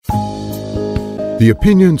The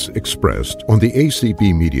opinions expressed on the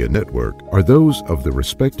ACB Media Network are those of the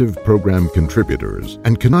respective program contributors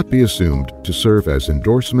and cannot be assumed to serve as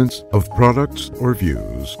endorsements of products or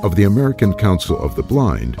views of the American Council of the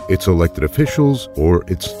Blind, its elected officials, or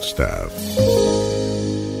its staff.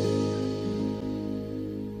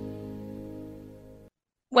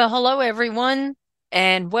 Well, hello, everyone,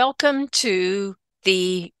 and welcome to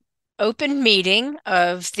the open meeting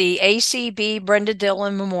of the ACB Brenda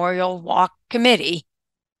Dillon Memorial Walk Committee.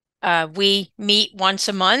 We meet once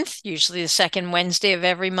a month, usually the second Wednesday of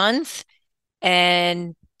every month,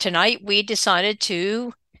 and tonight we decided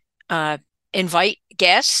to invite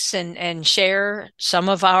guests and share some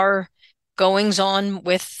of our goings on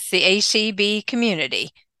with the ACB community.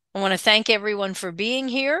 I want to thank everyone for being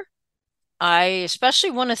here. I especially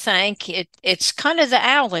want to thank it's kind of the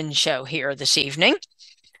Allen show here this evening.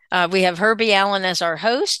 We have Herbie Allen as our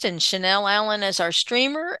host and Chanel Allen as our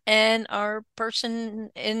streamer and our person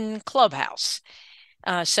in Clubhouse.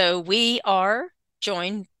 So we are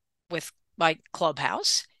joined by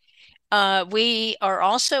Clubhouse. We are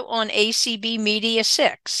also on ACB Media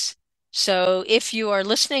 6. So if you are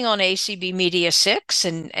listening on ACB Media 6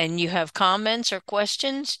 and you have comments or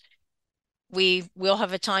questions, we will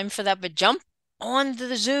have a time for that, but jump on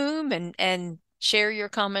the Zoom and share your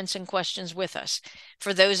comments and questions with us.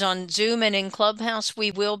 For those on Zoom and in Clubhouse, we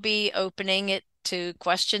will be opening it to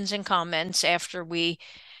questions and comments after we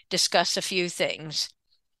discuss a few things.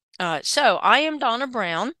 So I am Donna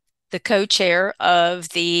Brown, the co-chair of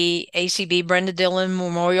the ACB Brenda Dillon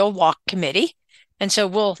Memorial Walk Committee. And so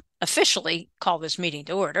we'll officially call this meeting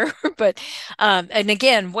to order. But and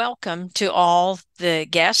again, welcome to all the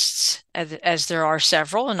guests, as there are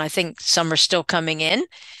several, and I think some are still coming in.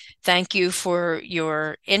 Thank you for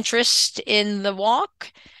your interest in the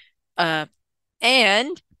walk. So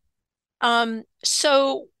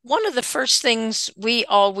one of the first things we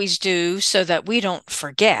always do so that we don't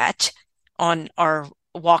forget on our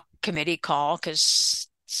walk committee call, because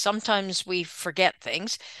sometimes we forget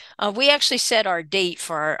things, we actually set our date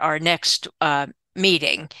for our next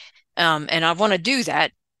meeting. And I want to do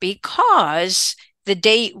that because the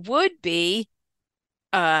date would be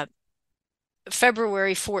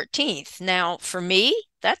February 14th. Now, for me,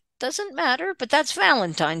 that doesn't matter, but that's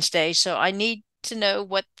Valentine's Day, so I need to know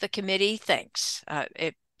what the committee thinks.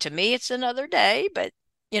 To me, it's another day, but,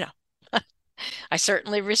 you know, I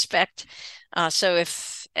certainly respect. So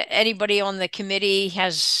if anybody on the committee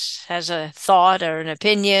has a thought or an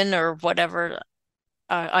opinion or whatever,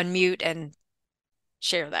 unmute and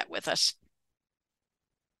share that with us.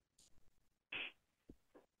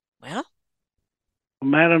 Well,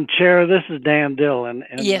 Madam Chair, this is Dan Dillon.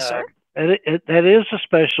 And, yes, sir. That is a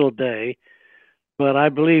special day, but I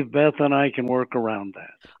believe Beth and I can work around that.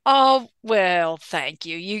 Oh, well, thank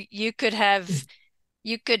you. You could have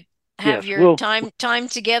Yes, your time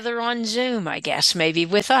together on Zoom, I guess, maybe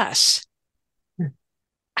with us.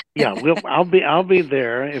 Yeah, I'll be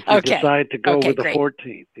there if we decide to go with the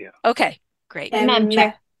 14th. Yeah. Okay, great. And Madam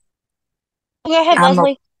Chair. Go ahead,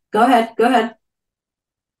 Leslie. Go ahead.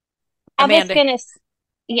 Amanda.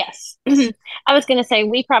 Yes. I was going to say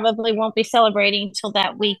we probably won't be celebrating till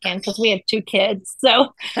that weekend because we have 2 kids.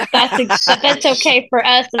 So that's okay for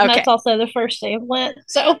us. And that's also the first day of Lent.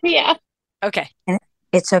 So, yeah. Okay.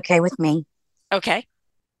 It's okay with me. Okay.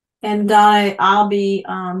 And I'll be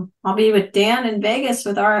with Dan in Vegas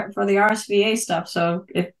for the RSVA stuff. So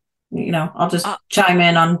if I'll just chime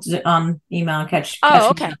in on email and catch.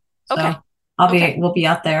 Okay. So okay. We'll be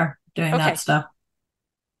out there doing that stuff.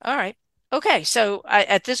 All right. Okay, so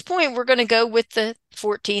at this point, we're going to go with the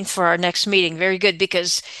 14th for our next meeting. Very good,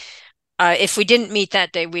 because if we didn't meet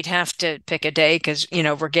that day, we'd have to pick a day because,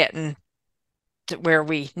 we're getting to where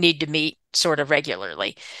we need to meet sort of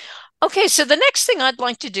regularly. Okay, so the next thing I'd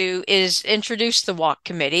like to do is introduce the walk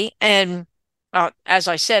committee. And as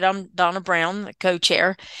I said, I'm Donna Brown, the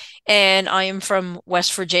co-chair, and I am from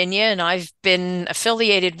West Virginia, and I've been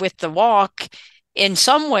affiliated with the walk in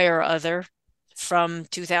some way or other from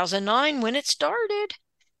 2009 when it started.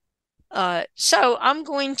 So I'm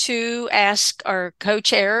going to ask our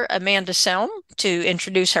co-chair, Amanda Selm, to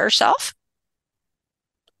introduce herself.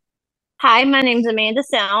 Hi, my name's Amanda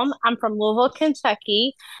Selm. I'm from Louisville,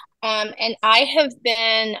 Kentucky. And I have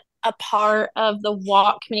been a part of the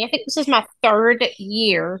walk committee. I think this is my 3rd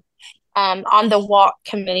year on the walk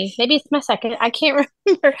committee. Maybe it's my 2nd. I can't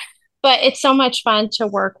remember. But it's so much fun to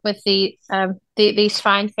work with these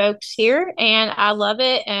fine folks here, and I love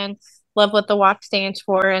it and love what the walk stands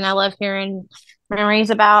for, and I love hearing memories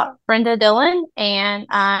about Brenda Dillon, and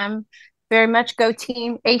very much go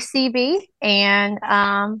team ACB, and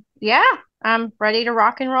yeah, I'm ready to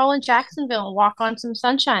rock and roll in Jacksonville and walk on some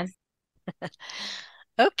sunshine.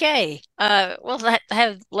 Okay. Well,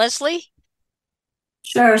 have Leslie?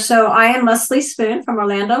 Sure. So I am Leslie Spoon from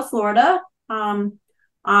Orlando, Florida.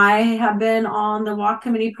 I have been on the walk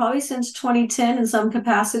committee probably since 2010 in some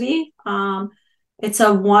capacity. It's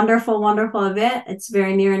a wonderful, wonderful event. It's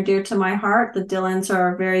very near and dear to my heart. The Dillons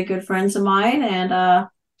are very good friends of mine, and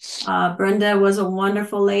Brenda was a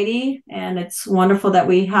wonderful lady, and it's wonderful that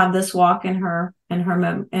we have this walk in her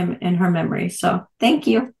memory. So thank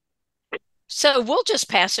you. So we'll just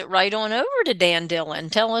pass it right on over to Dan Dillon.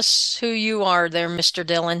 Tell us who you are there, Mr.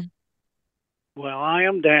 Dillon. Well, I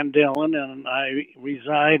am Dan Dillon, and I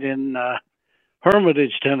reside in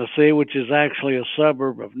Hermitage, Tennessee, which is actually a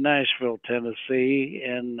suburb of Nashville, Tennessee.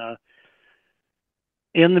 And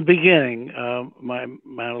in the beginning,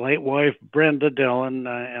 my late wife Brenda Dillon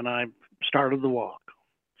and I started the walk.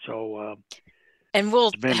 So and we'll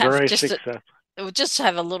it's been have very successful. We'll just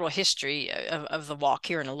have a little history of the walk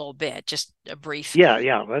here in a little bit, just a brief.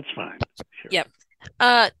 Yeah, that's fine. Sure. Yep.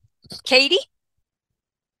 Katie?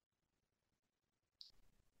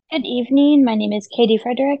 Good evening. My name is Katie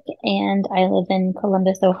Frederick, and I live in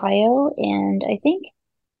Columbus, Ohio. And I think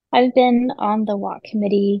I've been on the walk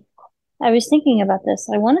committee. I was thinking about this.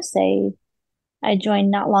 I want to say I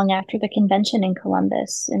joined not long after the convention in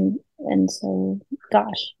Columbus, and so,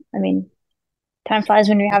 gosh, I mean, time flies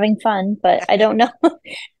when you're having fun, but I don't know.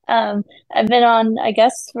 I've been on, I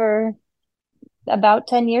guess, for about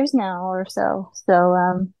 10 years now or so.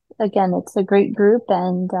 So, again, it's a great group,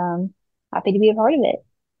 and happy to be a part of it.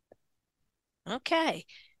 Okay.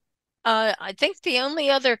 I think the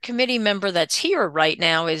only other committee member that's here right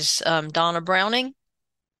now is Donna Browning.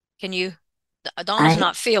 Can you? Donna's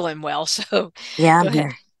not feeling well, so yeah, I'm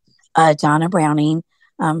here. Donna Browning.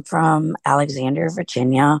 I'm from Alexandria,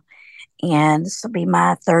 Virginia, and this will be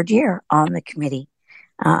my third year on the committee.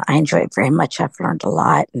 I enjoy it very much. I've learned a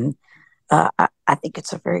lot, and I think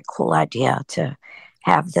it's a very cool idea to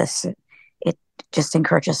have this. It just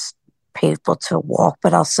encourages people to walk,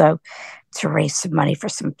 but also to raise some money for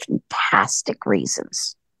some fantastic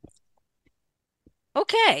reasons.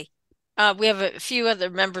 Okay. We have a few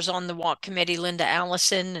other members on the walk committee, Linda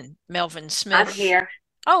Allison and Melvin Smith. I'm here.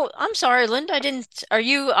 Oh, I'm sorry, Linda. Are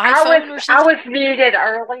you iPhone or something? I was muted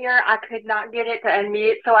earlier. I could not get it to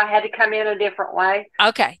unmute, so I had to come in a different way.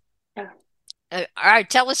 Okay. All right.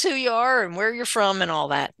 Tell us who you are and where you're from and all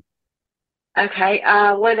that. Okay.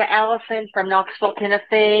 Linda Allison from Knoxville,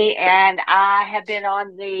 Tennessee, and I have been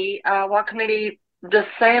on the walk committee the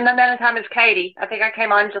same amount of time as Katie. I think I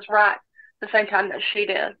came on just right the same time that she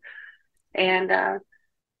did. And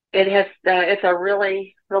it's a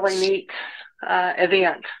really, really neat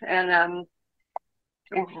event, and I'm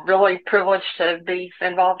really privileged to be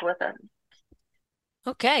involved with it.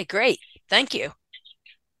 Okay, great. Thank you.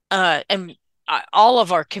 And all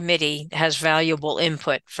of our committee has valuable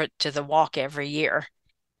input to the walk every year.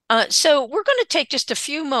 So we're going to take just a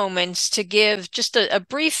few moments to give just a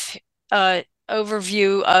brief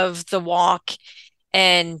overview of the walk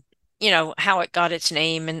and how it got its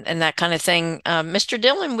name and that kind of thing. Mr.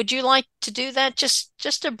 Dillon, would you like to do that?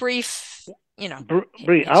 Just a brief,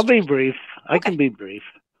 brief. I'll be brief. I can be brief.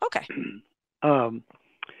 Okay.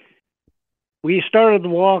 We started the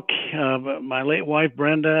walk. My late wife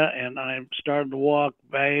Brenda and I started the walk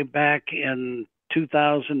back in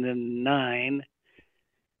 2009,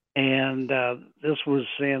 and this was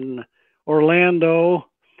in Orlando.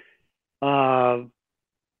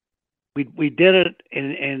 We did it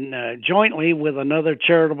in jointly with another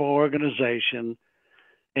charitable organization,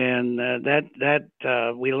 and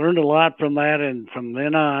that we learned a lot from that. And from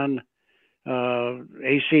then on,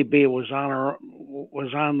 ACB was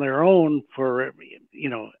on their own for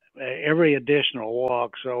every additional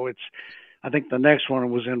walk. So I think the next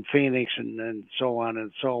one was in Phoenix, and so on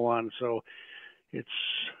and so on. So is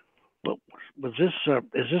this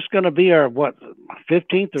going to be our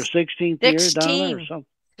 15th or 16th year, Donna, or something?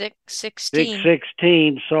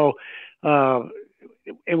 16. So,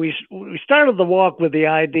 and we started the walk with the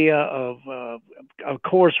idea of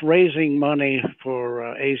course, raising money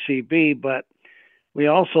for ACB, but we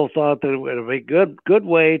also thought that it would be a good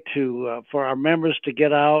way for our members to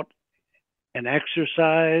get out and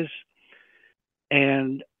exercise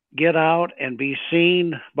and get out and be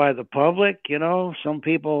seen by the public. Some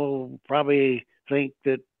people probably think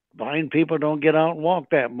that blind people don't get out and walk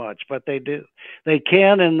that much, but they do. They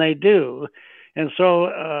can, and they do. And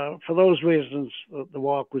so for those reasons, the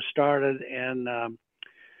walk was started, and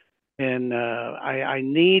I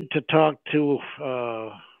need to talk to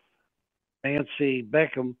Nancy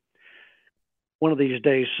Beckham one of these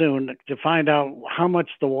days soon to find out how much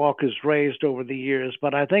the walk has raised over the years.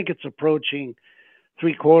 But I think it's approaching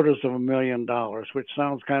 $750,000, which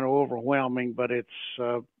sounds kind of overwhelming, but it's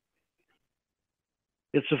a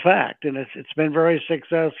fact, and it's been very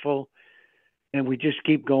successful, and we just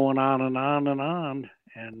keep going on and on and on.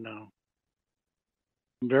 And I'm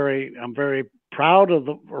very proud of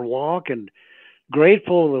our walk and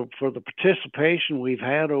grateful for the participation we've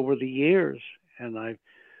had over the years. And I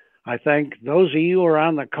thank those of you who are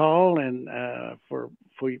on the call and for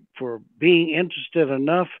being interested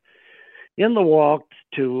enough in the walk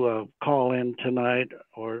to call in tonight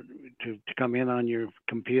or to come in on your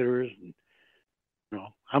computers. You know,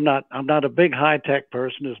 I'm not a big high tech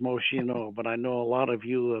person, as most of you know, but I know a lot of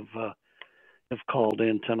you have called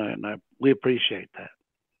in tonight, and we appreciate that.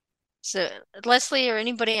 So, Leslie or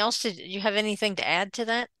anybody else, did you have anything to add to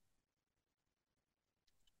that?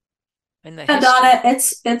 Donna,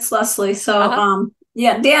 it's Leslie. So,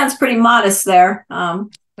 yeah, Dan's pretty modest there. You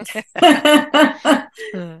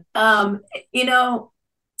know,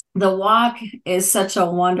 the walk is such a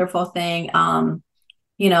wonderful thing.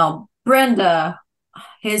 You know, Brenda,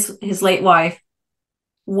 his late wife,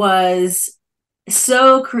 was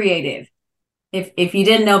so creative. If you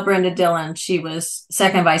didn't know Brenda Dillon, she was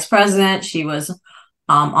second vice president. She was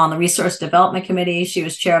on the resource development committee. She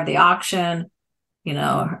was chair of the auction. You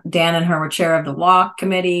know, Dan and her were chair of the walk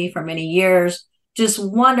committee for many years. Just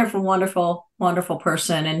wonderful, wonderful, wonderful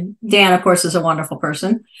person. And Dan, of course, is a wonderful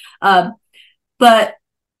person. But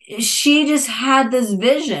she just had this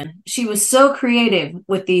vision. She was so creative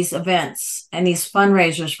with these events and these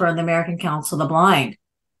fundraisers for the American Council of the Blind.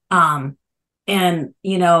 And,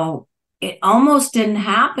 you know, it almost didn't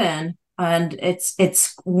happen. And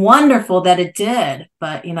it's wonderful that it did.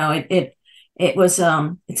 But, you know, it was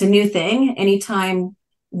it's a new thing. Anytime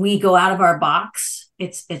we go out of our box,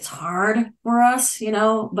 it's hard for us, you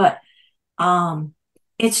know, but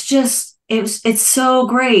it's so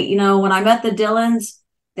great. You know, when I met the Dillons,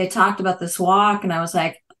 they talked about this walk and I was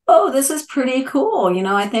like, oh, this is pretty cool. You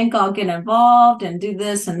know, I think I'll get involved and do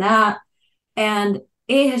this and that. And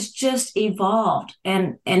it has just evolved.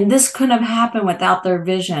 And this couldn't have happened without their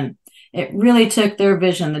vision. It really took their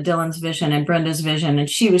vision, the Dillon's vision and Brenda's vision. And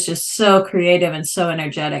she was just so creative and so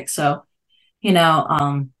energetic. So, you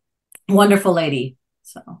know, wonderful lady.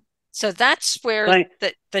 So that's where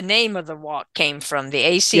the name of the walk came from, the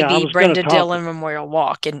ACB Brenda Dillon Memorial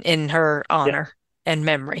Walk in her honor and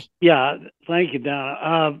memory. Yeah, thank you,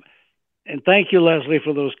 Donna. And thank you, Leslie,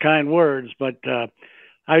 for those kind words. But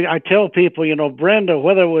I tell people, you know, Brenda,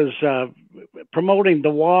 whether it was promoting the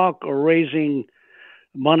walk or raising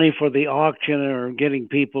money for the auction or getting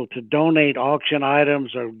people to donate auction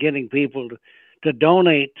items or getting people to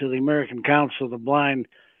donate to the American Council of the Blind,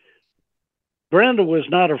 Brenda was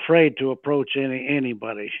not afraid to approach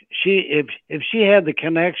anybody. If she had the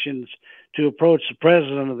connections to approach the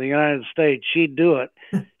President of the United States, she'd do it.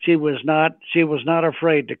 She was not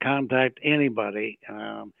afraid to contact anybody.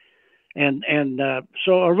 So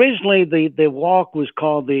originally the walk was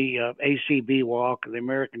called the ACB Walk, the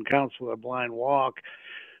American Council of the Blind Walk.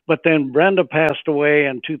 But then Brenda passed away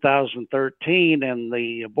in 2013, and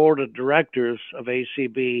the board of directors of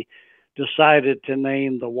ACB decided to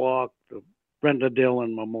name the walk the Brenda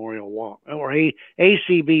Dillon Memorial Walk, or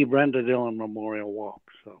ACB Brenda Dillon Memorial Walk.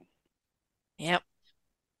 So, yep.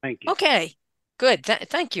 Thank you. Okay, good.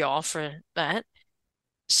 Thank you all for that.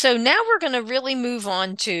 So now we're going to really move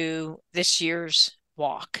on to this year's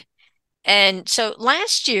walk. And so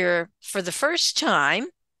last year, for the first time,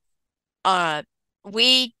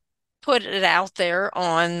 we put it out there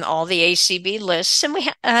on all the ACB lists, and we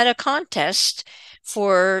had a contest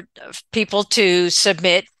for people to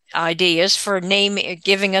submit ideas for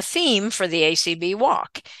giving a theme for the ACB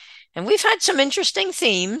walk. And we've had some interesting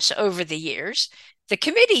themes over the years. The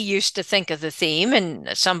committee used to think of the theme,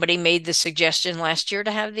 and somebody made the suggestion last year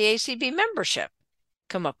to have the ACB membership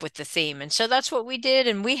come up with the theme. And so that's what we did.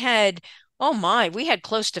 And we had, we had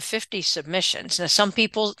close to 50 submissions. Now, some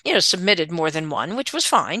people, you know, submitted more than one, which was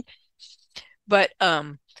fine. But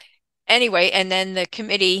anyway, and then the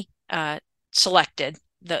committee selected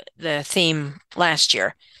the theme last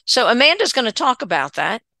year. So Amanda's going to talk about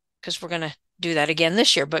that because we're going to do that again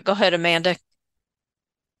this year. But go ahead, Amanda.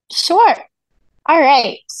 Sure. All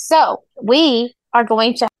right. So we are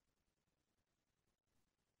going to.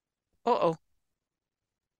 Uh-oh.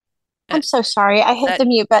 I'm so sorry. I hit the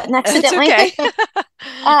mute button accidentally. It's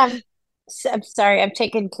okay. So I'm sorry. I'm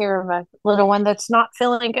taking care of a little one that's not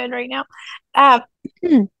feeling good right now.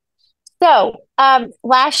 So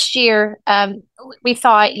last year, we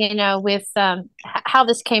thought, you know, with how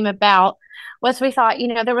this came about, was we thought,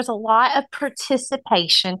 there was a lot of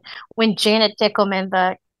participation when Janet Dickelman,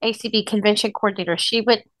 the ACB convention coordinator, she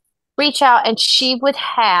would reach out and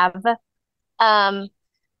um,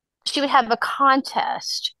 she would have a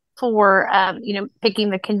contest for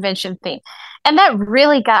picking the convention theme. And that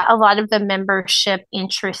really got a lot of the membership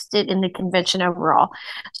interested in the convention overall.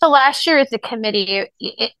 So last year as a committee,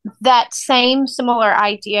 that same similar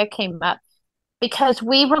idea came up because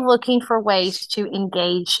we were looking for ways to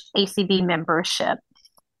engage ACB membership.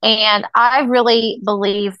 And I really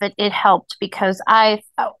believe that it helped because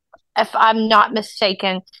if I'm not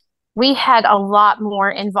mistaken, we had a lot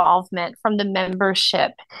more involvement from the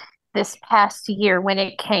membership this past year when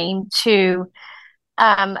it came to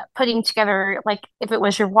putting together, like if it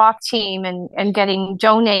was your walk team and getting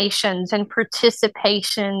donations and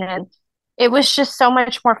participation. And it was just so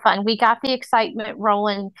much more fun. We got the excitement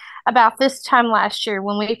rolling about this time last year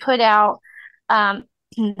when we put out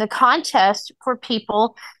the contest for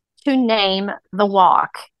people to name the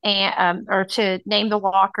walk and or to name the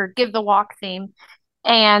walk or give the walk theme.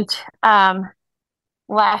 And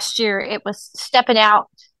last year it was stepping out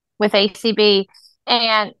with ACB.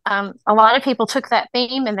 And a lot of people took that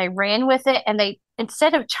theme and they ran with it. And they,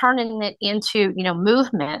 instead of turning it into,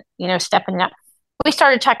 movement, stepping out, we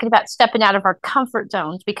started talking about stepping out of our comfort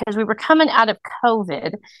zones because we were coming out of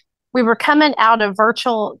COVID. We were coming out of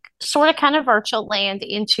virtual, kind of virtual land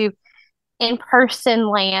into in-person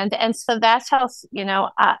land. And so that's how,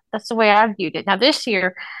 that's the way I viewed it. Now this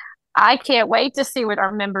year, I can't wait to see what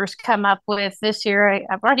our members come up with this year.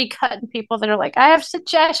 I've already gotten people that are like, I have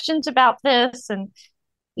suggestions about this. And,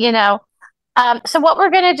 so what we're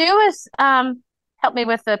going to do is help me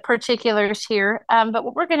with the particulars here. But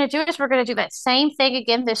what we're going to do is we're going to do that same thing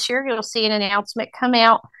again this year. You'll see an announcement come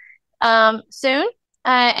out soon.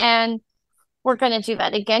 And we're going to do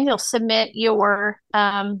that again. You'll submit your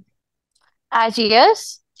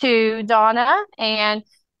ideas to Donna, and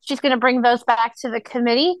she's going to bring those back to the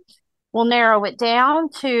committee. We'll narrow it down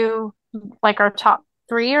to like our top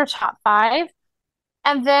 3 or top 5.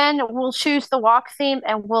 And then we'll choose the walk theme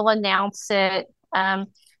and we'll announce it. I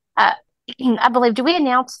believe, do we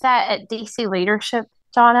announce that at DC Leadership,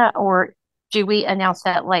 Donna, or do we announce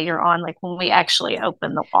that later on, like when we actually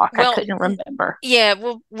open the walk? Well, I couldn't remember. Yeah,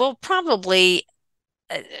 we'll probably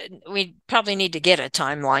we probably need to get a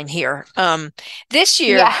timeline here. This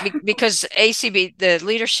year, because ACB, the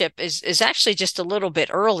leadership is actually just a little bit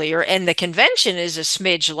earlier and the convention is a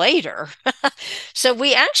smidge later. So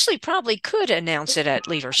we actually probably could announce it at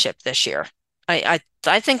leadership this year. I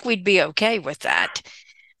think we'd be okay with that.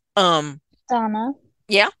 Donna?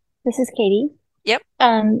 Yeah? This is Katie. Yep.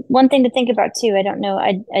 One thing to think about too, I don't know,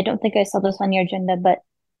 I don't think I saw this on your agenda, but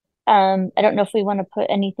I don't know if we want to put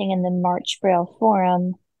anything in the March Braille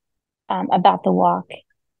Forum about the walk.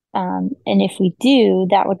 And if we do,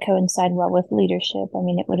 that would coincide well with leadership. I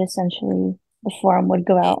mean, it would essentially, the forum would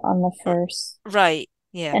go out on the first. Right.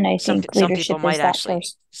 Yeah. And I think leadership is that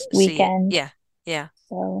first weekend. Yeah. Yeah.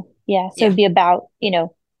 So, yeah. So it'd be about,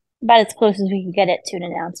 about as close as we could get it to an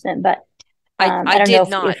announcement. But I don't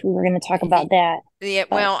know if we were going to talk about that. Yeah.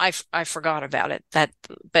 Well, I forgot about it.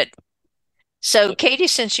 So, Katie,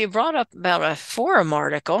 since you brought up about a forum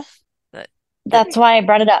artitle, that's why I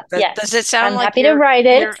brought it up. Yes. Does it sound like happy to write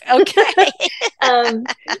it? Okay.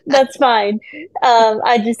 That's fine.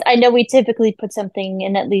 I know we typically put something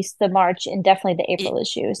in at least the March and definitely the April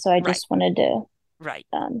issue. So I just wanted to. Right.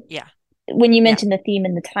 Yeah. When you mentioned the theme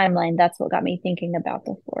and the timeline, that's what got me thinking about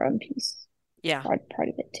the forum piece. Yeah. Part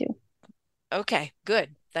of it too. Okay,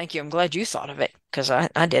 good. Thank you. I'm glad you thought of it because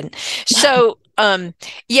I didn't. So,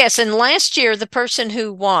 yes, and last year the person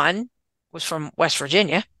who won was from West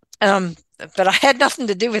Virginia, but I had nothing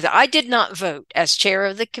to do with it. I did not vote as chair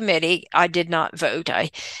of the committee. I did not vote. I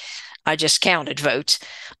just counted votes.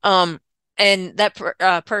 And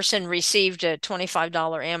that person received a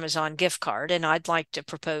 $25 Amazon gift card, and I'd like to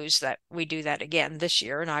propose that we do that again this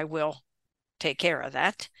year, and I will take care of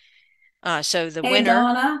that. So the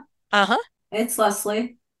winner. Donna. It's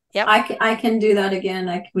Leslie. Yep. I can do that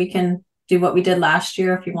again. We can do what we did last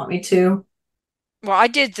year if you want me to. Well, I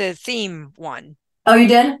did the theme one. Oh, you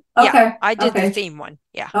did? Okay. Yeah, I did the theme one.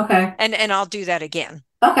 Yeah. Okay. And I'll do that again.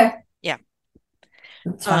 Okay. Yeah.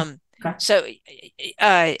 That's fine. Okay. So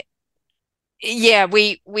yeah,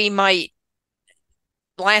 we might.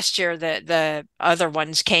 Last year the other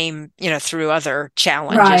ones came, through other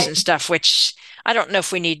challenges and stuff, which I don't know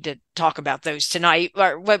if we need to talk about those tonight,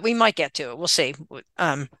 but we might get to it. We'll see.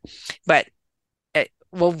 But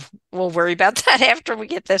we'll worry about that after we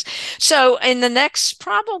get this. So in the next,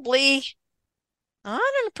 probably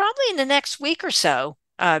in the next week or so,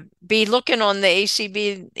 be looking on the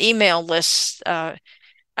ACB email list,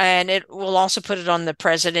 and it will also put it on the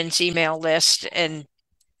president's email list, and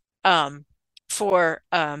for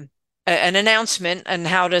an announcement on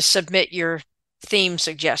how to submit your theme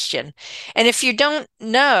suggestion. And if you don't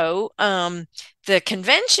know, the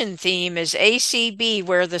convention theme is ACB,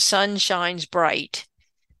 Where the Sun Shines Bright.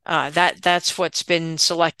 That's what's been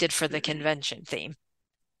selected for the convention theme.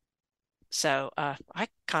 So I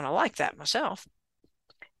kind of like that myself.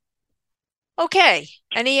 Okay,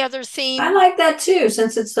 any other theme? I like that too,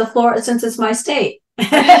 since it's since it's my state.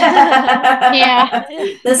 Yeah.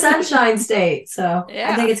 The Sunshine State. So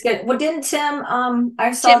Yeah. I think it's good. Well, didn't Tim I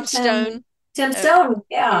Tim saw Stone. Tim Stone,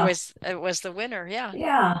 yeah. It was the winner, yeah.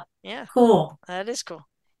 Yeah. Yeah. Cool. That is cool.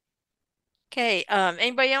 Okay,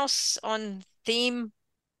 anybody else on theme?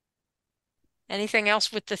 Anything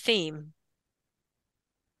else with the theme?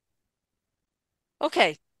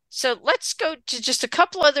 Okay, so let's go to just a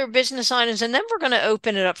couple other business items, and then we're going to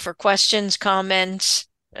open it up for questions, comments,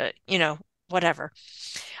 whatever.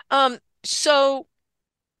 So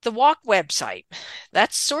the walk website,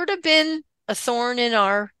 that's sort of been a thorn in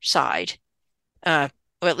our side. Well,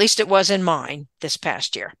 at least it was in mine this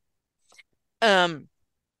past year. And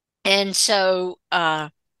so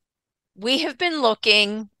we have been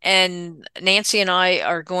looking, and Nancy and I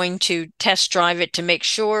are going to test drive it to make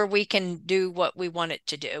sure we can do what we want it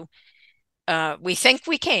to do. We think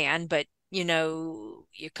we can, but you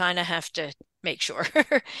kind of have to make sure.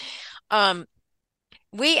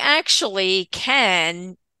 We actually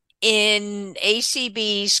can, in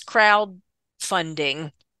ACB's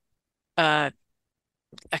crowdfunding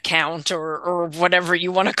account or whatever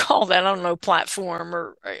you want to call that, I don't know, platform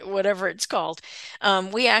or whatever it's called.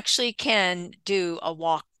 We actually can do a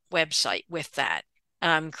walk website with that,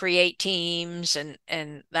 create teams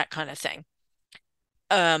and that kind of thing.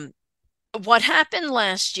 What happened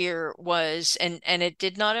last year was, and it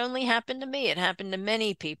did not only happen to me, it happened to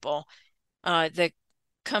many people. The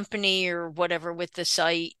company or whatever with the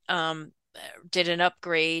site did an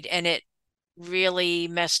upgrade, and it really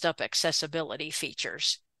messed up accessibility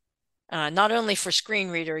features, not only for screen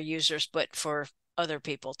reader users, but for other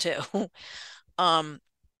people too. And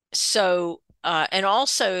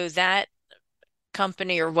also that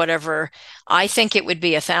company or whatever, I think it would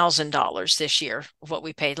be $1,000 this year, what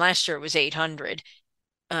we paid. Last year it was $800.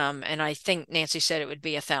 And I think Nancy said it would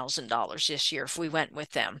be $1,000 this year if we went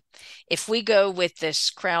with them. If we go with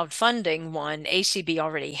this crowdfunding one, ACB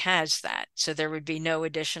already has that, so there would be no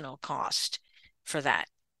additional cost for that.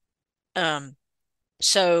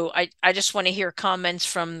 So I just want to hear comments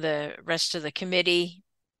from the rest of the committee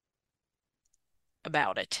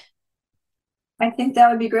about it. I think that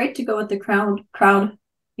would be great to go with the crowd,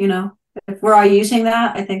 if we're all using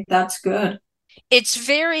that, I think that's good.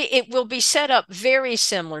 It will be set up very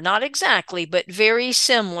similar, not exactly, but very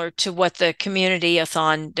similar to what the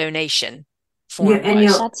community-a-thon donation form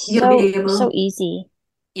was. That's you'll be able, so easy.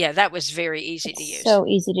 Yeah, that was very easy to use. So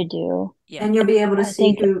easy to do. Yeah. And you'll be able to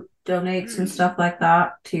see who donates and stuff like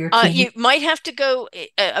that to your team. You might have to go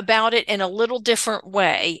about it in a little different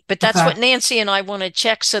way, but that's what Nancy and I want to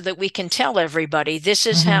check so that we can tell everybody this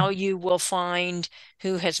is how you will find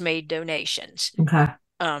who has made donations. Okay.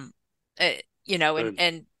 And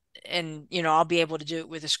I'll be able to do it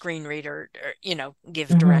with a screen reader, or, give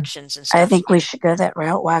directions and stuff. I think we should go that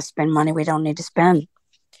route. Why spend money we don't need to spend?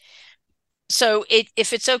 So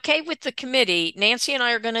if it's okay with the committee, Nancy and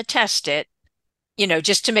I are going to test it,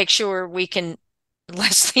 just to make sure we can.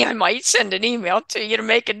 Leslie, I might send an email to you to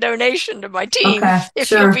make a donation to my team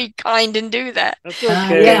if you'll be kind and do that. That's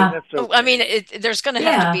okay. That's okay. I mean, there's going to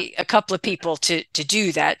have to be a couple of people to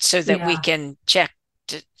do that so that we can check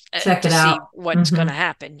to see what's going to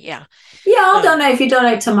happen. Yeah. Yeah, I'll donate if you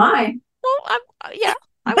donate to mine. Well, I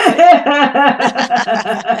would.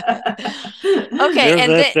 Okay,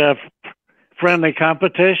 there's and friendly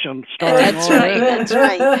competition starting. That's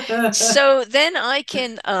right. So then I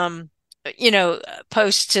can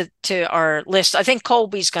post to our list. I think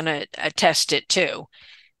Colby's going to test it too.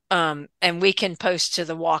 And we can post to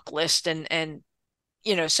the walk list and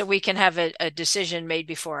so we can have a decision made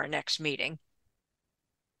before our next meeting.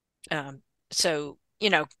 So,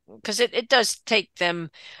 because it does take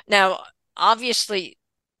them now, obviously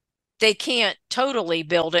they can't totally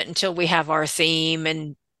build it until we have our theme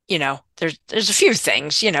and, there's a few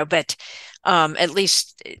things, but at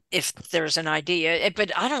least if there's an idea,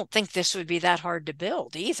 but I don't think this would be that hard to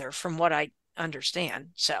build either from what I understand.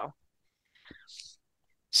 So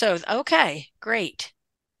okay, great.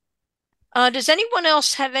 Does anyone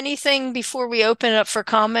else have anything before we open it up for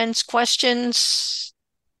comments, questions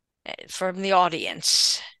from the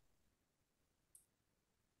audience?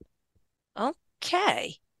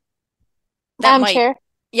 Okay. Madam Chair,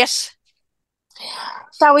 Yes.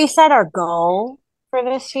 shall we set our goal for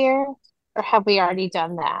this year, or have we already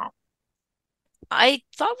done that? I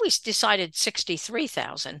thought we decided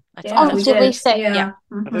 63,000. Yeah, we did we did. say Yeah.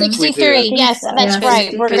 I think we did. 63? Yes, so. that's Yeah,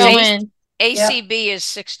 right. We're 63. going. ACB is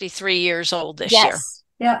 63 years old this year.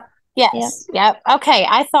 Yep. Yes. Yep. Okay.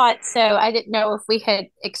 I thought so. I didn't know if we had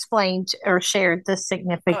explained or shared the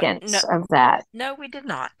significance of that. No, we did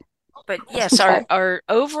not. But yes, our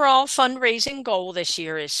overall fundraising goal this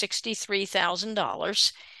year is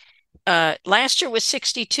 $63,000. Last year was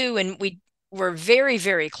 62, and we were very,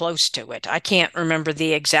 very close to it. I can't remember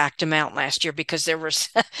the exact amount last year because there were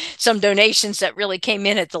some donations that really came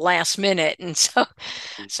in at the last minute, and so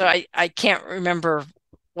I can't remember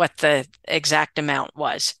what the exact amount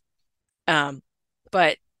was.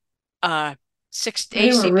 But we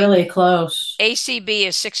were really close. ACB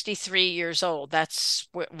is 63 years old. That's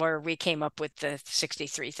where we came up with the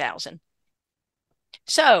 63,000.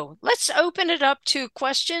 So let's open it up to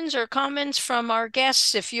questions or comments from our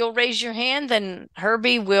guests. If you'll raise your hand, then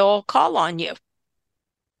Herbie will call on you.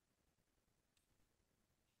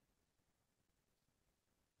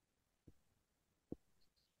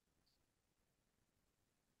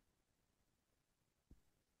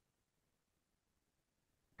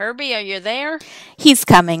 Herbie, are you there? He's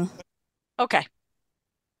coming. Okay.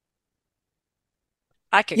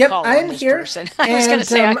 I could Yep, call I'm on this here. person. I was going to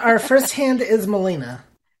say our first hand is Melina.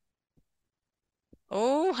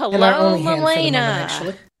 Oh, hello, and our only hand for the Melina. moment,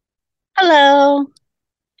 actually. Hello.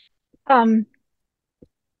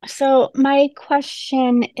 So my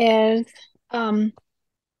question is, I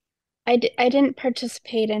didn't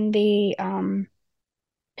participate in the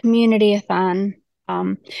community-a-thon.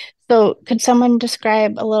 So could someone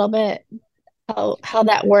describe a little bit how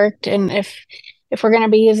that worked, and if we're going to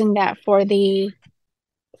be using that for the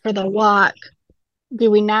walk, do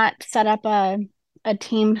we not set up a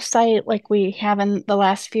team site like we have in the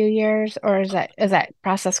last few years, or is that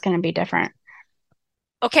process going to be different?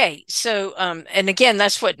 Okay, so and again,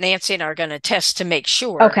 that's what Nancy and I are going to test to make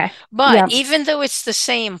sure. Okay. But even though it's the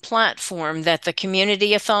same platform that the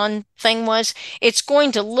community-a-thon thing was, it's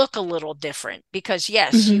going to look a little different because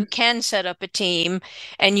yes, you can set up a team,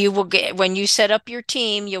 and you will get, when you set up your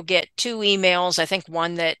team, you'll get 2 emails. I think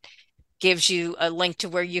one that gives you a link to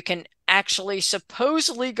where you can actually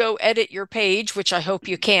supposedly go edit your page, which I hope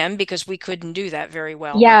you can, because we couldn't do that very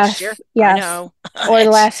well last year. Yes. I know. Or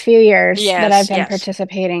the last few years that I've been Yes.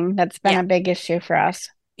 participating. That's been a big issue for us.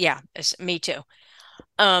 Yeah, me too.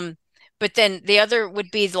 But then the other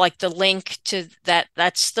would be like the link to that.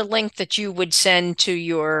 That's the link that you would send to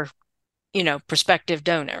your, prospective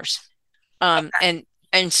donors. And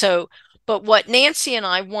so, but what Nancy and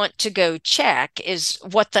I want to go check is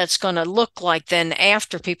what that's going to look like then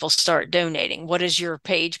after people start donating. What is your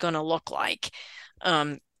page going to look like?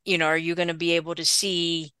 Are you going to be able to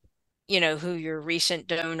see, who your recent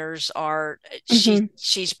donors are?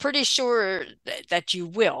 She's pretty sure that you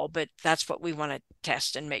will, but that's what we want to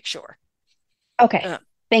test and make sure. Okay.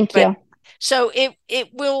 Thank you. So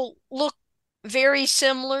it will look very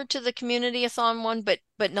similar to the community-a-thon one, but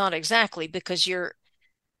not exactly, because your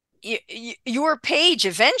page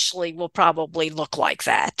eventually will probably look like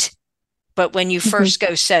that. But when you first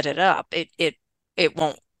go set it up, it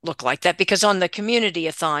won't look like that, because on the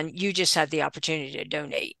community-a-thon, you just had the opportunity to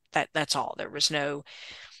donate. That's all. There was no,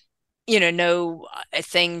 no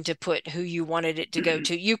thing to put who you wanted it to go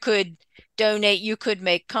to. You could donate, you could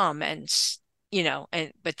make comments,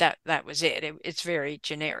 but that was it. It's very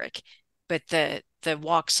generic. But the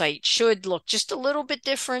walk site should look just a little bit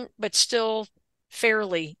different, but still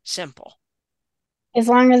fairly simple. As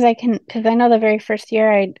long as I can, because I know the very first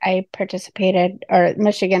year I participated, or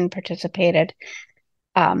Michigan participated,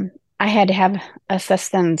 I had to have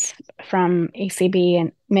assistance from ACB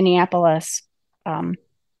in Minneapolis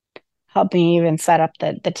help me even set up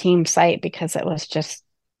the team site, because it was just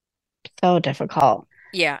so difficult.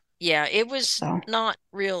 Yeah, it was not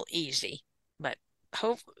real easy, but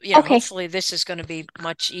hopefully this is going to be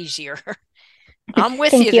much easier. I'm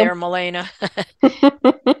with you there, Melina.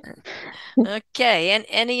 Okay, and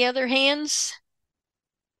any other hands?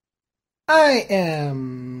 I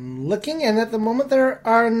am looking, and at the moment there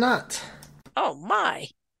are not. Oh my.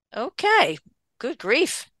 Okay. Good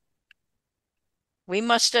grief. We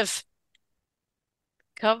must have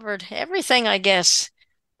covered everything, I guess.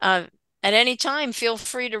 At any time, feel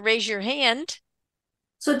free to raise your hand.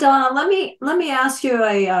 So Donna, let me ask you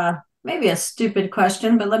maybe a stupid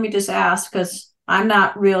question, but let me just ask, because I'm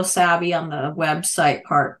not real savvy on the website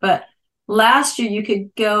part. But last year you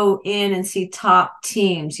could go in and see top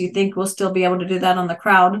teams. You think we'll still be able to do that on the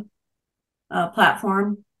crowd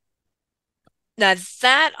platform? Now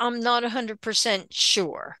that I'm not 100%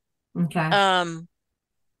 sure. Okay.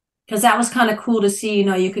 Because that was kind of cool to see,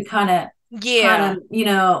 you could kind of, yeah,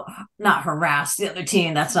 not harass the other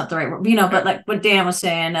team. That's not the right word, but like what Dan was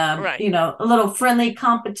saying, right. a little friendly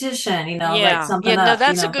competition, like something no, up,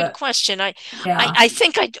 that's a good question. yeah. I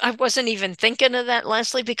think I wasn't even thinking of that,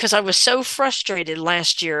 Leslie, because I was so frustrated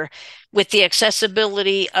last year with the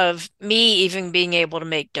accessibility of me even being able to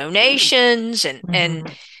make donations and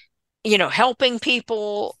helping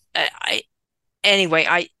people.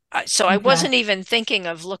 Anyway, so I wasn't even thinking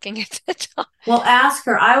of looking at the top. Well, ask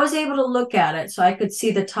her. I was able to look at it, so I could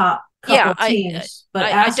see the top couple teams. But I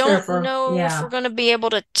ask her don't know if we're yeah. going to be able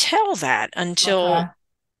to tell that until,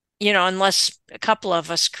 unless a couple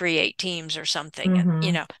of us create teams or something,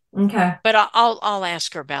 Okay. But I'll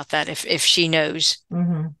ask her about that if she knows.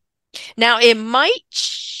 Mm-hmm. Now it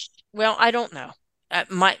might, well, I don't know.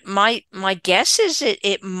 My guess is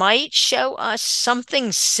it might show us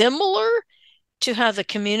something similar to how the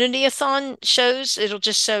community-a-thon shows. It'll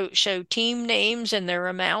just show team names and their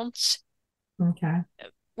amounts, Okay.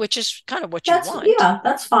 which is kind of what you want. Yeah,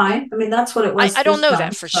 that's fine. I mean, that's what it was. I don't know time,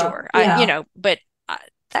 that for sure. Yeah. But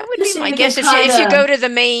that would Just be so my you guess can if you kinda- go to the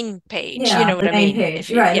main page. Yeah, You know the what I main mean?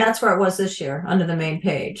 page. Right. That's where it was this year, under the main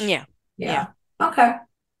page. Yeah. Yeah. Okay.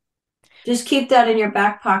 Just keep that in your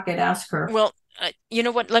back pocket. Ask her. Well, you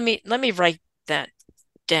know what? Let me write that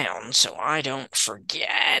down so I don't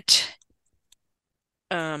forget.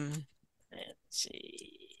 Let's see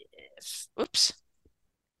if, oops,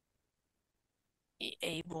 be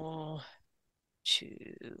able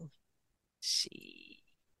to see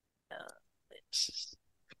this.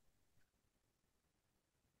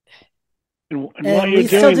 And we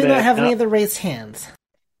still do not have any of the raised hands.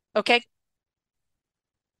 Okay.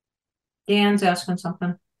 Dan's asking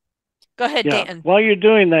something. Go ahead, Dan. While you're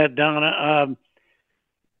doing that, Donna,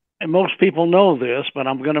 and most people know this, but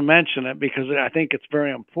I'm going to mention it because I think it's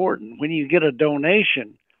very important. When you get a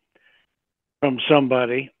donation from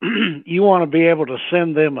somebody, you want to be able to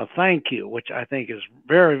send them a thank you, which I think is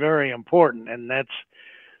very, very important. And that's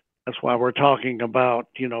why we're talking about,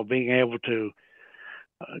 being able to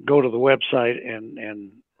go to the website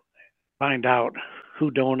and find out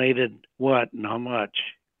who donated what and how much,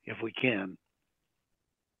 if we can.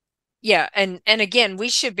 Yeah, and again, we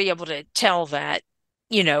should be able to tell that,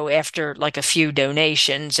 after like a few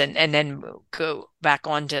donations and then go back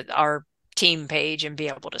onto our team page and be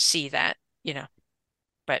able to see that,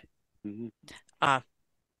 But yeah.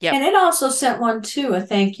 And it also sent one too, a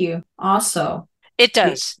thank you also. It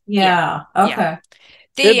does. Yeah. Okay.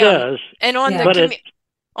 It does. And on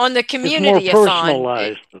on the community-a-thon,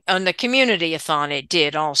 it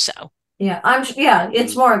did also. Yeah,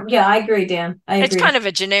 it's more. Yeah, I agree, Dan. I agree. It's kind of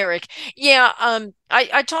a generic. Yeah,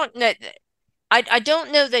 I talked that I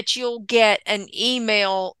don't know that you'll get an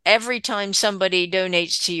email every time somebody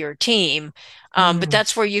donates to your team, but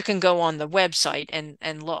that's where you can go on the website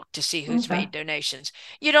and look to see who's made donations.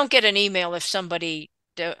 You don't get an email if somebody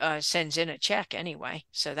sends in a check anyway,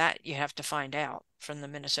 so that you have to find out from the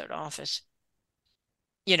Minnesota office.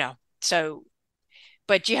 So,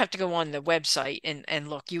 but you have to go on the website and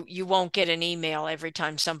look. You won't get an email every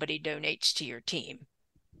time somebody donates to your team.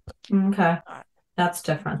 Okay, that's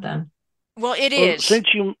different then. Well, it is.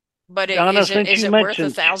 But Donna, is it worth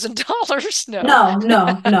 $1,000? No. No.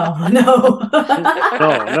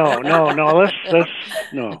 Let's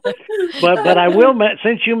no. But I will.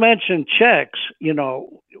 Since you mentioned checks,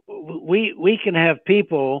 we can have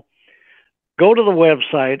people go to the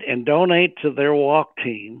website and donate to their walk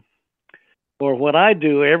team. Or what I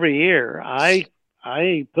do every year, I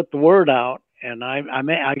put the word out and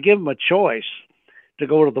I give them a choice to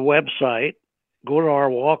go to the website, go to our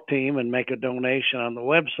walk team and make a donation on the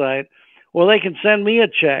website. Well, they can send me a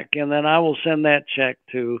check and then I will send that check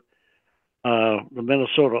to the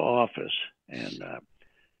Minnesota office. And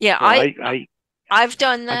I've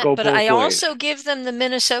done that, but I also give them the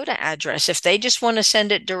Minnesota address if they just want to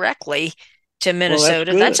send it directly to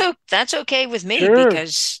Minnesota. Well, that's okay with me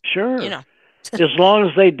because as long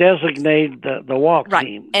as they designate the walk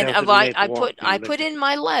team. And I put in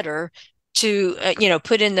my letter to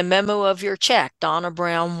put in the memo of your check, Donna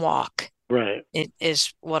Brown Walk. Right. It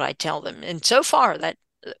is what I tell them. And so far the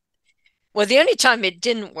only time it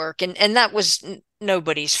didn't work, and that was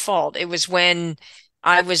nobody's fault. It was when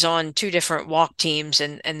I was on two different walk teams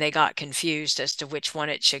and they got confused as to which one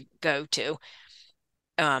it should go to.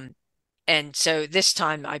 And so this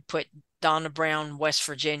time I put Donna Brown, West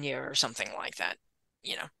Virginia or something like that,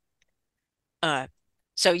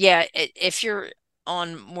 So if you're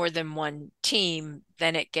on more than one team,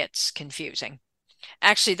 then it gets confusing.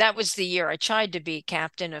 Actually, that was the year I tried to be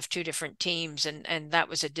captain of two different teams, and that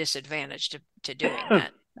was a disadvantage to doing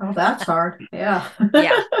that. Oh, that's hard. Yeah.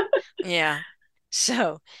 Yeah. Yeah.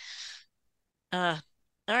 So, all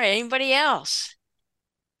right, anybody else?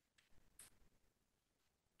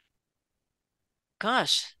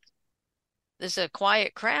 Gosh, this is a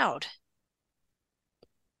quiet crowd.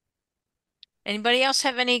 Anybody else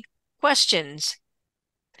have any questions?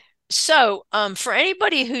 So, for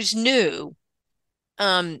anybody who's new,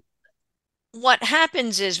 what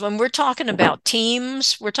happens is when we're talking about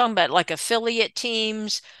teams, we're talking about like affiliate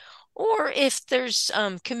teams, or if there's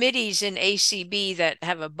committees in ACB that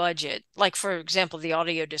have a budget, like for example, the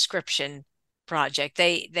audio description project,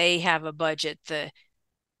 they have a budget. The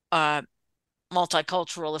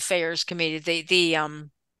Multicultural Affairs Committee, the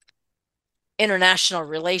International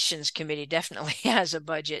Relations Committee definitely has a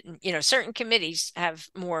budget. And, certain committees have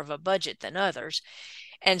more of a budget than others.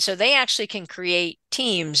 And so they actually can create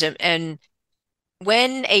teams. And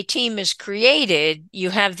when a team is created,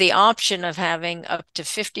 you have the option of having up to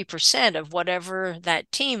 50% of whatever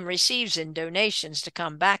that team receives in donations to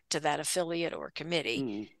come back to that affiliate or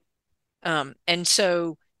committee. And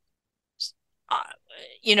so,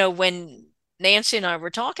 when Nancy and I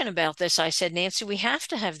were talking about this, I said, Nancy, we have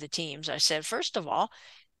to have the teams. I said, first of all,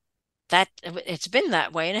 that it's been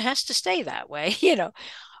that way and it has to stay that way,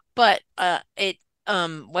 but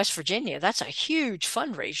West Virginia, that's a huge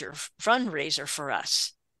fundraiser for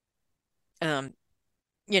us. And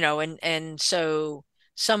so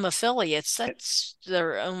some affiliates, that's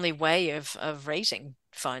their only way of raising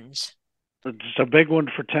funds. It's a big one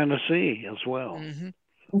for Tennessee as well. Mm-hmm.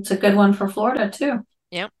 It's a good one for Florida too.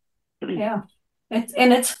 Yep. Yeah.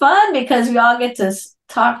 It's fun because we all get to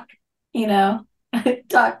talk,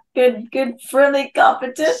 talk good friendly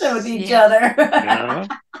competition with each other. Yeah.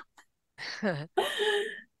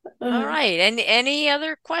 All right. And any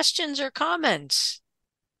other questions or comments?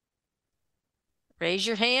 Raise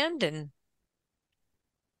your hand and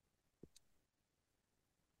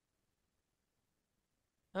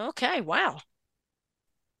okay, wow.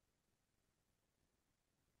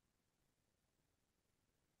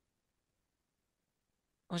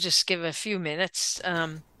 We'll just give a few minutes.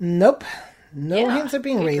 Nope. No hands are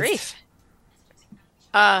being raised. Grief.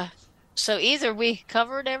 So either we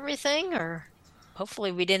covered everything or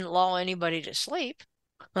hopefully we didn't lull anybody to sleep.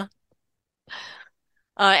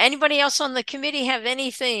 Anybody else on the committee have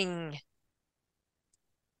anything?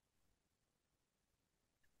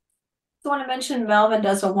 I want to mention Melvin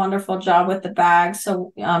does a wonderful job with the bags.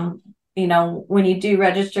 So, when you do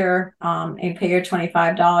register and pay your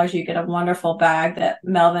 $25, you get a wonderful bag that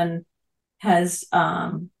Melvin has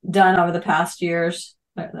done over the past years.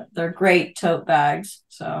 They're great tote bags.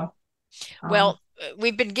 So, well,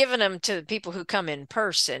 we've been giving them to the people who come in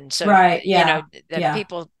person. So, right, yeah,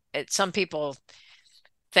 some people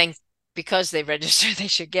think because they register they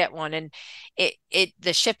should get one, and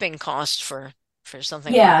the shipping cost for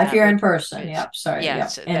something. Yeah, like if you're in person. Yep, sorry. Yeah, yep,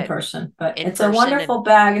 so in person. But in it's a wonderful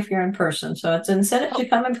bag if you're in person. So it's an incentive to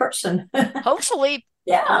come in person. Hopefully,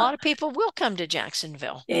 yeah, a lot of people will come to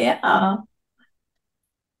Jacksonville. Yeah.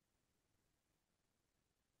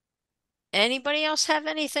 Anybody else have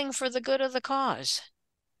anything for the good of the cause?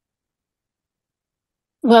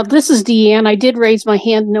 Well, this is Deanne. I did raise my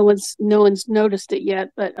hand. No one's noticed it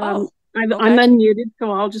yet, but I'm unmuted,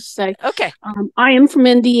 so I'll just say, okay. I am from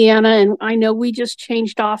Indiana, and I know we just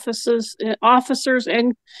changed officers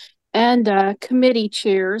and committee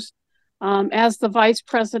chairs. As the vice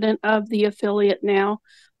president of the affiliate now,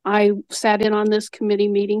 I sat in on this committee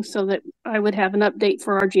meeting so that I would have an update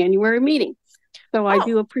for our January meeting. So I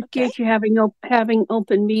do appreciate you having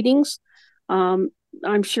open meetings. I'm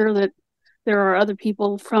sure that there are other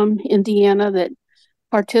people from Indiana that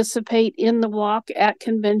participate in the walk at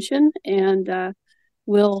convention, and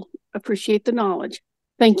will appreciate the knowledge.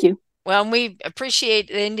 Thank you. Well, we appreciate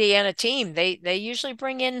the Indiana team. They usually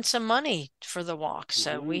bring in some money for the walk,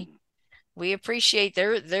 so we appreciate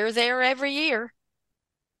they're there every year.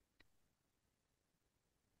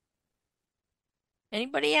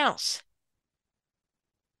 Anybody else?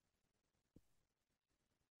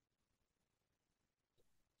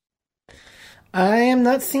 I am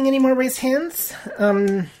not seeing any more raised hands.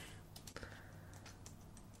 Nope,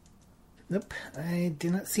 I do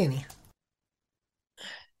not see any.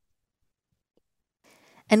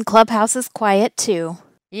 And Clubhouse is quiet too.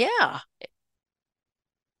 Yeah.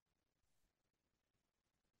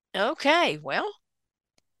 Okay, well,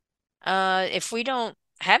 if we don't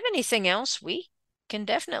have anything else, we can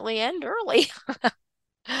definitely end early.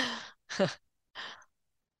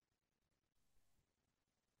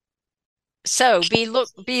 So be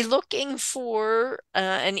looking for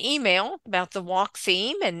an email about the walk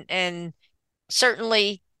theme, and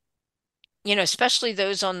certainly, especially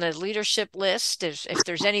those on the leadership list. If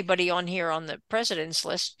there's anybody on here on the president's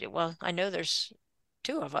list, well, I know there's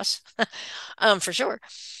two of us, for sure.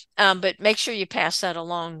 But make sure you pass that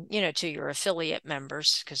along, to your affiliate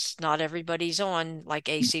members, because not everybody's on like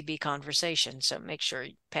ACB Conversation. So make sure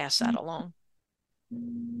you pass that along.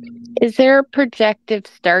 Is there a projected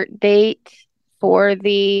start date for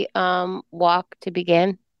the walk to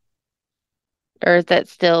begin? Or is that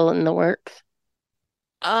still in the works?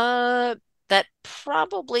 That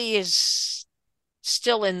probably is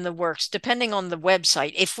still in the works, depending on the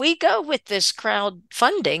website. If we go with this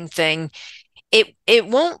crowdfunding thing, it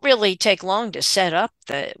won't really take long to set up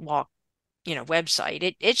the walk,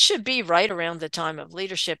 website. It should be right around the time of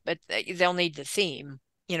leadership, but they'll need the theme,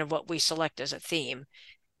 what we select as a theme,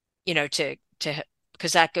 to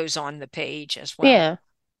because that goes on the page as well. Yeah.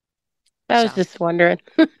 I was just wondering.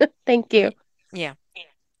 Thank you. Yeah.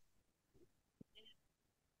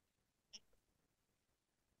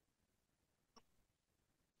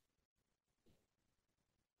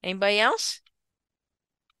 Anybody else?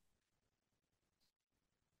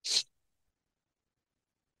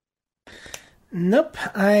 Nope,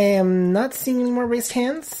 I am not seeing any more raised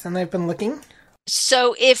hands, and I've been looking.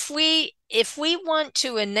 So if we want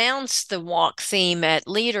to announce the walk theme at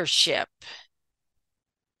leadership,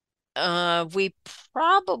 we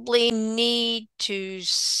probably need to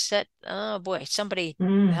set, oh boy, somebody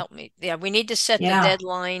help me. Yeah, we need to set the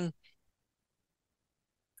deadline.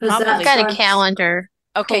 I've got a calendar.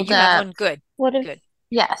 Okay, you have one. Good. Good.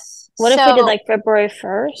 Yes. What if we did like February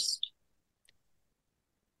 1st?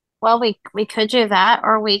 Well, we could do that,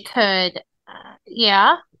 or we could,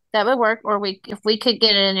 yeah, that would work. Or if we could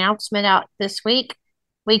get an announcement out this week,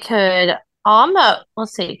 we could almost,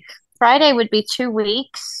 let's see, Friday would be 2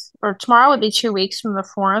 weeks, or tomorrow would be 2 weeks from the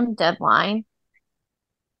forum deadline.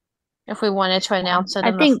 If we wanted to announce it,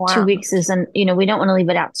 I think 2 weeks isn't, we don't want to leave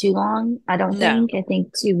it out too long. I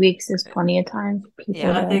think 2 weeks is plenty of time for people.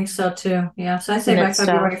 Yeah, I think so too. Yeah. So I say by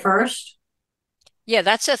February 1st. Yeah,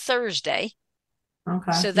 that's a Thursday.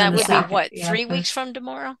 Okay. So that would be what, 3 weeks from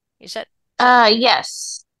tomorrow? Is that?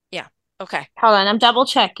 Yes. Yeah. Okay. Hold on, I'm double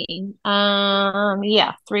checking.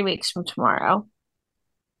 Yeah, 3 weeks from tomorrow.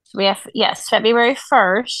 So we have, yes, February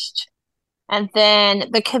 1st. And then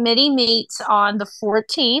the committee meets on the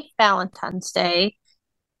 14th, Valentine's Day.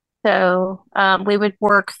 So we would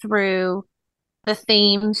work through the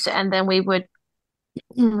themes, and then would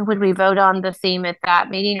we vote on the theme at that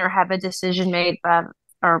meeting, or have a decision made on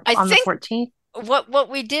the 14th?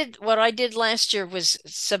 What I did last year was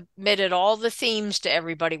submitted all the themes to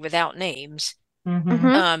everybody without names.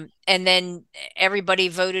 Mm-hmm. And then everybody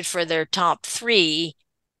voted for their top 3,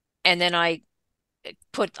 and then I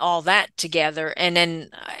put all that together, and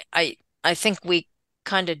then I think we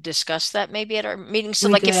kind of discussed that maybe at our meeting. So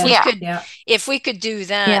if we could do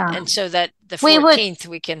that, and so that the 14th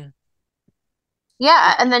we can.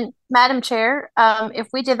 Yeah, and then Madam Chair, if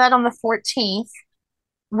we did that on the 14th,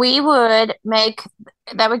 we would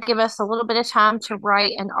that would give us a little bit of time to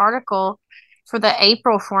write an article for the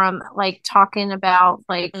April forum, like talking about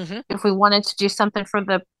if we wanted to do something for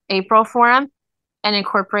the April forum and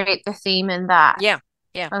incorporate the theme in that. Yeah.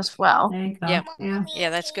 As well. There you go.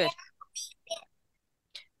 Yeah, that's good.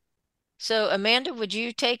 So Amanda, would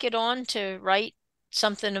you take it on to write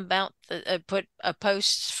something about put a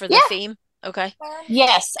post for the theme? Okay.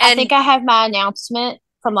 Yes, I think I have my announcement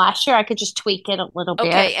from last year. I could just tweak it a little bit.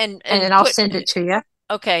 Okay, and then I'll send it to you.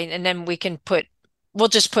 Okay, and then we'll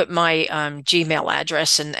just put my Gmail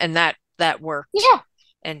address, and that worked. Yeah.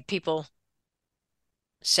 And people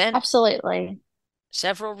sent absolutely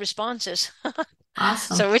several responses.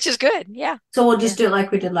 Awesome. So which is good. Yeah. So we'll just do it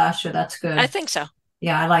like we did last year. That's good. I think so.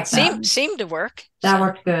 Yeah, I like that. Seemed to work. That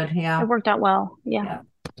worked good. Yeah. It worked out well. Yeah.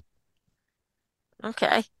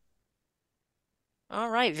 Okay. All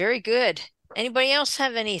right. Very good. Anybody else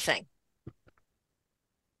have anything?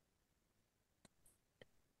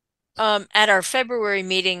 At our February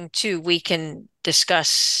meeting too, we can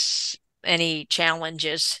discuss any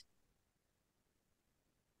challenges.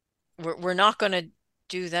 We're not going to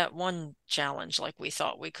do that one challenge like we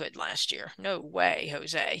thought we could last year. No way,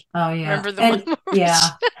 Jose. Oh yeah. Remember the one?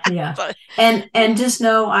 Yeah. But, and just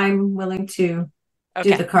know I'm willing to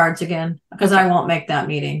do the cards again, because I won't make that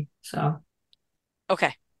meeting. So.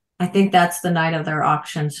 Okay. I think that's the night of their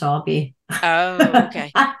auction, so I'll be. Oh,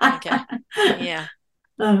 okay. Okay. Yeah.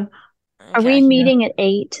 Are we meeting at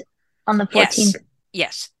 8 on the 14th?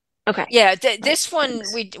 Yes. Okay. Yeah, this one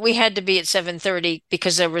we had to be at 7:30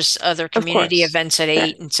 because there was other community course. events at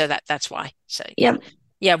 8, and so that's why. So yeah. Yep.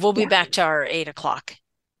 Yeah, we'll be Yeah. back to our 8 o'clock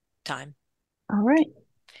time. All right.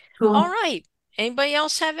 Cool. All right. Anybody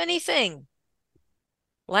else have anything?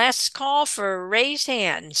 Last call for raised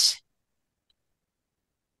hands.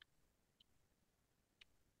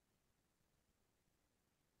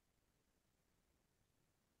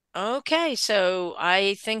 Okay, so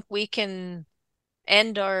I think we can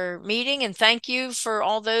end our meeting, and thank you for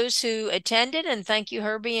all those who attended, and thank you,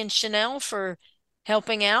 Herbie and Chanel, for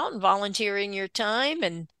helping out and volunteering your time,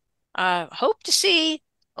 and hope to see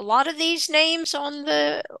a lot of these names on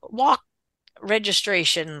the walk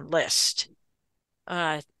registration list.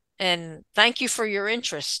 And thank you for your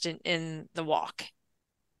interest in the walk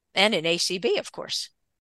and in ACB, of course.